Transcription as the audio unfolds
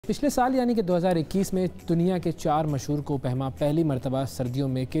पिछले साल यानी कि 2021 में दुनिया के 4 मशहूर कोपहमा पहली मरतबा सर्दियों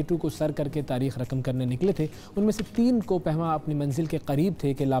में K2 को सर करके तारीख रकम करने निकले थे। उनमें से 3 कोपहमा अपनी मंजिल के करीब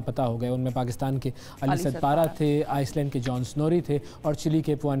थे कि लापता हो गए। उनमें पाकिस्तान के अली सतपारा थे, आइसलैंड के जॉन स्नोरी थे और चिली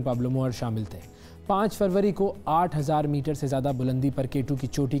के जुआन पाब्लो मोर शामिल थे। 5 फरवरी को 8000 मीटर से ज़्यादा बुलंदी पर K2 की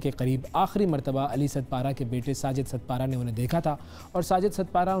चोटी के करीब आखिरी मरतबा अली सतपारा के बेटे साजिद सतपारा ने उन्हें देखा था और साजिद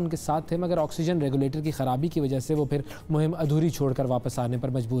सतपारा उनके साथ थे, मगर ऑक्सीजन रेगुलेटर की ख़राबी की वजह से वो फिर मुहिम अधूरी छोड़कर वापस आने पर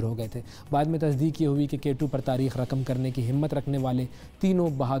मजबूर हो गए थे। बाद में तस्दीक ये हुई कि K2 पर तारीख रकम करने की हिम्मत रखने वाले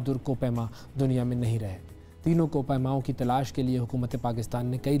तीनों बहादुर कोपहमा दुनिया में नहीं रहे। तीनों कोपहमाओं की तलाश के लिए हुकूमत पाकिस्तान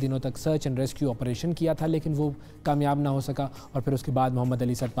ने कई दिनों तक सर्च एंड रेस्क्यू ऑपरेशन किया था, लेकिन वो कामयाब ना हो सका और फिर उसके बाद मोहम्मद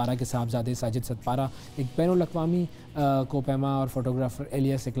अली सतपारा के साहबजादे साजिद सतपारा एक बैनुल-अक़वामी कोपहमा और फोटोग्राफर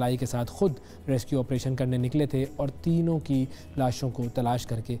एलियास इकलाई के साथ ख़ुद रेस्क्यू ऑपरेशन करने निकले थे और तीनों की लाशों को तलाश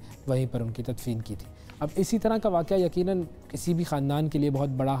करके वहीं पर उनकी तदफीन की थी। अब इसी तरह का वाक़या यकीनन किसी भी ख़ानदान के लिए बहुत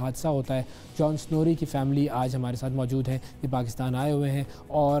बड़ा हादसा होता है। जॉन स्नोरी की फ़ैमिली आज हमारे साथ मौजूद है, ये पाकिस्तान आए हुए हैं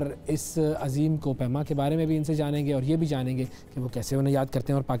और इस अजीम कोपहमा के बारे में भी इनसे जानेंगे और ये भी जानेंगे कि वो कैसे उन्हें याद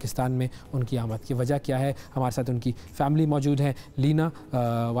करते हैं और पाकिस्तान में उनकी आमद की वजह क्या है। हमारे साथ उनकी फ़ैमिली मौजूद है। Leena,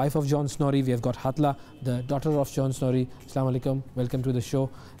 wife of John Snorri, we have got Hatla, the daughter of John Snorri. अस्सलाम वालेकुम, welcome to the show.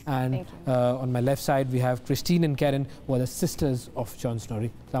 And on my left side we have Christine and Karen, who are the sisters of John Snorri.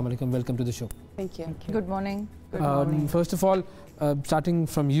 Assalamu alaikum, welcome to the show. Thank you. Good morning. Good morning. First of all, starting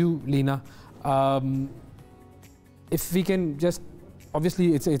from you, Leena, if we can just, obviously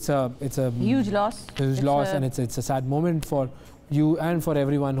it's a huge loss. Huge loss, and it's a sad moment for you and for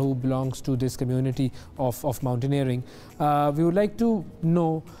everyone who belongs to this community of mountaineering. We would like to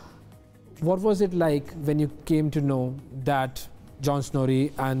know, what was it like when you came to know that John Snorri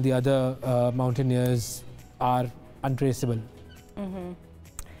and the other mountaineers are untraceable?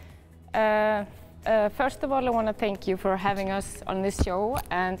 First of all, I want to thank you for having us on this show,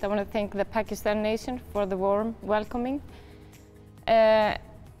 and I want to thank the Pakistan nation for the warm welcoming.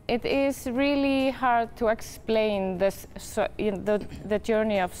 It is really hard to explain this, the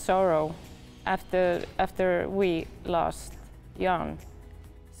journey of sorrow after we lost John.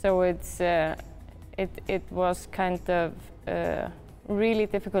 So it was kind of a really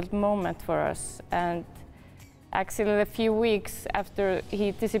difficult moment for us, and actually a few weeks after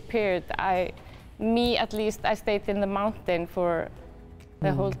he disappeared, at least I stayed in the mountain for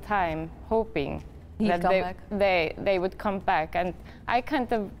the whole time, hoping that they would come back, and I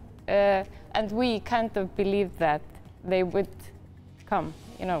kind of and we kind of believed that they would come,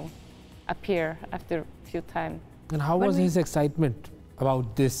 appear after a few times. And how was his excitement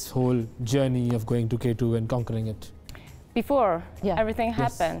about this whole journey of going to K2 and conquering it? Before everything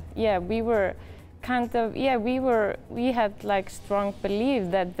happened, we were kind of, we had like strong belief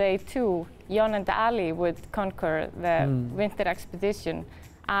that they too, John and Ali, would conquer the winter expedition.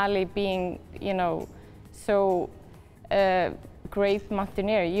 Ali being, so great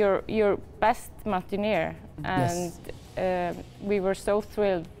mountaineer, your best mountaineer, and we were so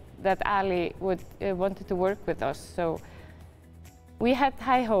thrilled that Ali wanted to work with us. So we had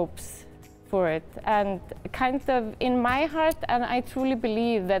high hopes for it, and kind of in my heart, and I truly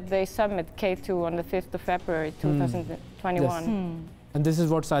believe that they summit K2 on the 5th of February 2021. Yes. And this is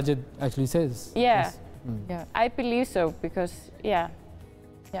what Sajid actually says. Yeah, yeah, I believe so, because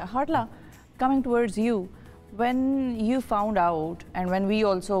Hartla, coming towards you, when you found out, and when we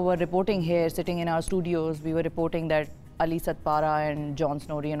also were reporting here, sitting in our studios, we were reporting that Ali Satpara and John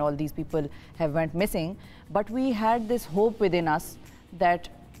Snorri and all these people have went missing, but we had this hope within us that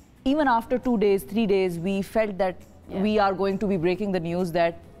even after 2 days, 3 days, we felt that we are going to be breaking the news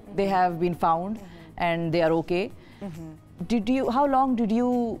that they have been found and they are okay. How long did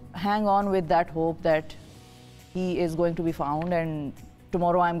you hang on with that hope that he is going to be found, and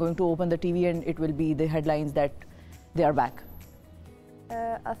tomorrow I'm going to open the TV and it will be the headlines that they are back?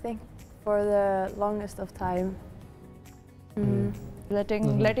 I think for the longest of time.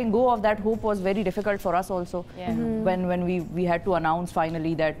 Letting go of that hope was very difficult for us also. When we had to announce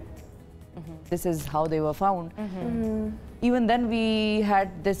finally that this is how they were found. Even then we had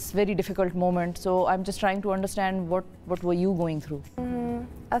this very difficult moment. So I'm just trying to understand what were you going through?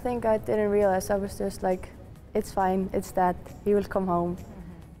 I think I didn't realize. I was just like, it's fine, it's that, he will come home.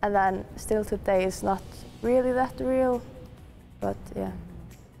 And then still today it's not really that real, but yeah.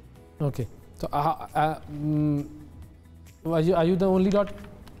 Okay, so are you the only daughter?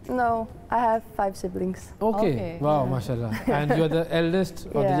 No, I have 5 siblings. Okay. Wow, mashallah. And you're the eldest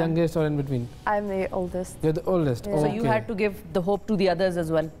or the youngest or in between? I'm the oldest. You're the oldest. Yeah. So you had to give the hope to the others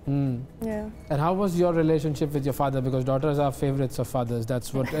as well. Yeah. And how was your relationship with your father? Because daughters are favorites of fathers.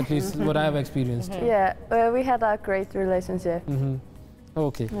 That's what, at least what I have experienced. Yeah, we had a great relationship.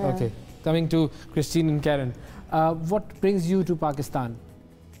 Okay, Yeah. okay. Coming to Christine and Karen, what brings you to Pakistan?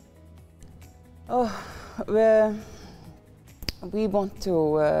 Oh, we want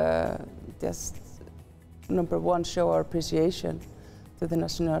to just number one show our appreciation to the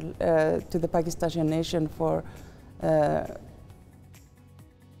to the Pakistani nation for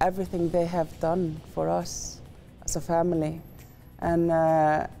everything they have done for us as a family, and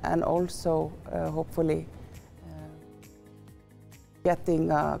also hopefully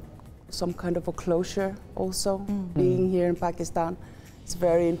getting some kind of a closure also. Being here in Pakistan, it's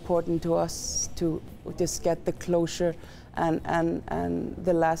very important to us to just get the closure and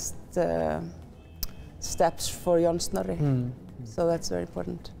the last steps for John Snorri. So that's very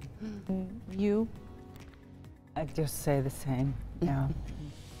important. You? I just say the same. Yeah.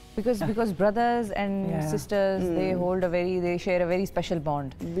 Because brothers and Yeah. sisters, they share a very special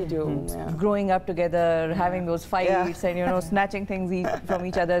bond. We do. Yeah. Growing up together, having those fights, and snatching things from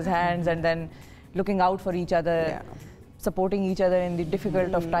each other's hands, and then looking out for each other, supporting each other in the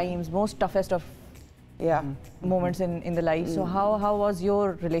difficult of times, most toughest of moments in the life. So how was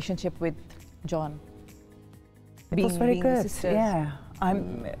your relationship with John? It was very good. Sisters? Yeah,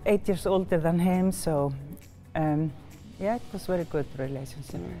 I'm 8 years older than him, so yeah, it was very good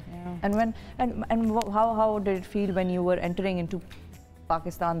relationship. Yeah. And how did it feel when you were entering into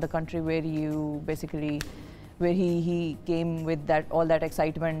Pakistan, the country where you basically, where he came with all that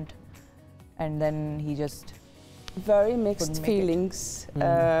excitement, and then he just very mixed feelings.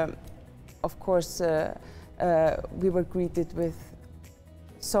 Of course, we were greeted with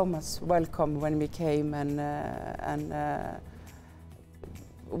so much welcome when we came, and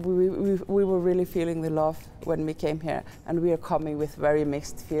we were really feeling the love when we came here, and we are coming with very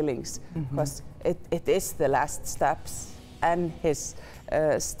mixed feelings because it is the last steps and his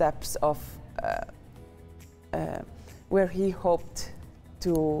steps of where he hoped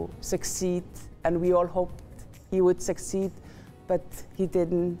to succeed, and we all hoped he would succeed, but he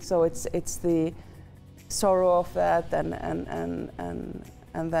didn't. So it's the sorrow of that,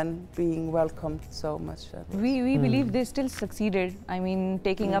 and then being welcomed so much. We believe they still succeeded. I mean,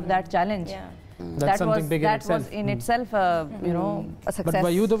 taking up that challenge. Yeah. That's something big in itself. Was in itself, a success. But were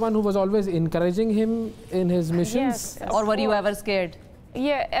you the one who was always encouraging him in his missions? Yes, or were you ever scared?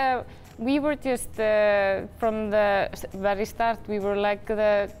 Yeah, we were just from the very start. We were like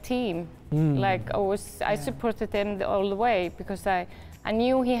the team. Like always, I supported him all the way because I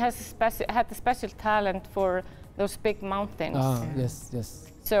knew he had a special talent for those big mountains. Yes.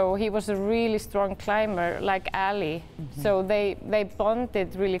 So he was a really strong climber, like Ali. So they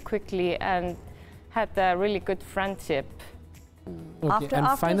bonded really quickly and had a really good friendship. Okay.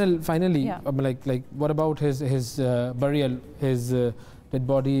 Finally, like what about his burial? His dead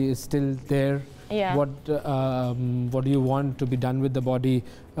body is still there. Yeah. What do you want to be done with the body,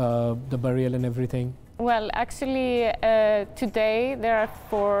 the burial and everything? Well, actually, today there are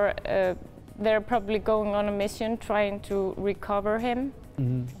 4. They're probably going on a mission trying to recover him.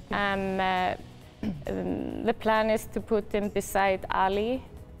 The plan is to put him beside Ali.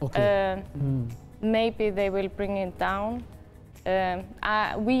 Okay. Maybe they will bring him down.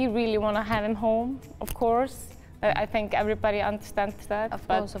 We really want to have him home, of course. I think everybody understands that. Of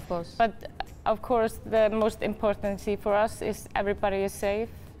course. But of course, the most important thing for us is everybody is safe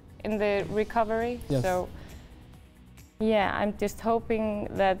in the recovery. Yes. So, yeah, I'm just hoping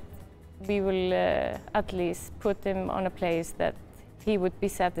that we will at least put him on a place that he would be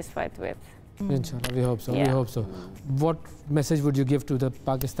satisfied with. Inshallah, we hope so. Yeah. We hope so. What message would you give to the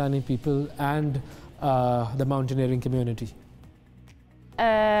Pakistani people and the mountaineering community?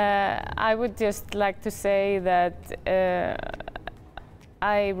 I would just like to say that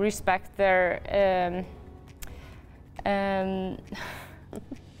I respect their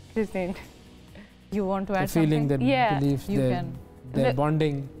Christine. You want to add the feeling, something? their beliefs, their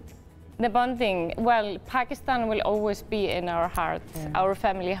bonding. The bonding, well, Pakistan will always be in our heart, our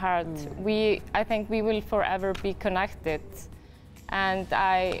family heart. I think we will forever be connected. And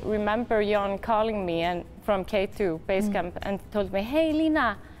I remember John calling me from K2 base camp and told me, "Hey,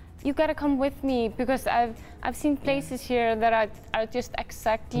 Lina, you gotta come with me because I've seen places here that are just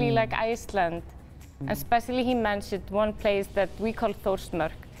exactly like Iceland." And especially he mentioned one place that we call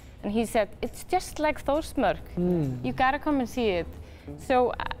Þórsmörk, and he said, "It's just like Þórsmörk. You gotta come and see it."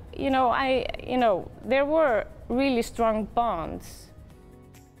 So, there were really strong bonds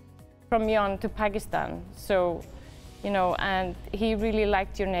from John to Pakistan. So, and he really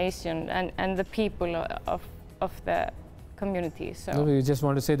liked your nation and the people of the community. So we just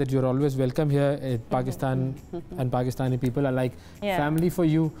want to say that you're always welcome here in Pakistan, and Pakistani people are like family for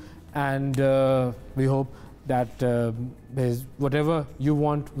you, and we hope that whatever you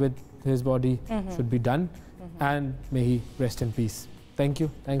want with his body should be done, and may he rest in peace. Thank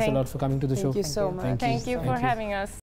you. Thanks a lot for coming to the show. Thank you so much. Thank you for having us.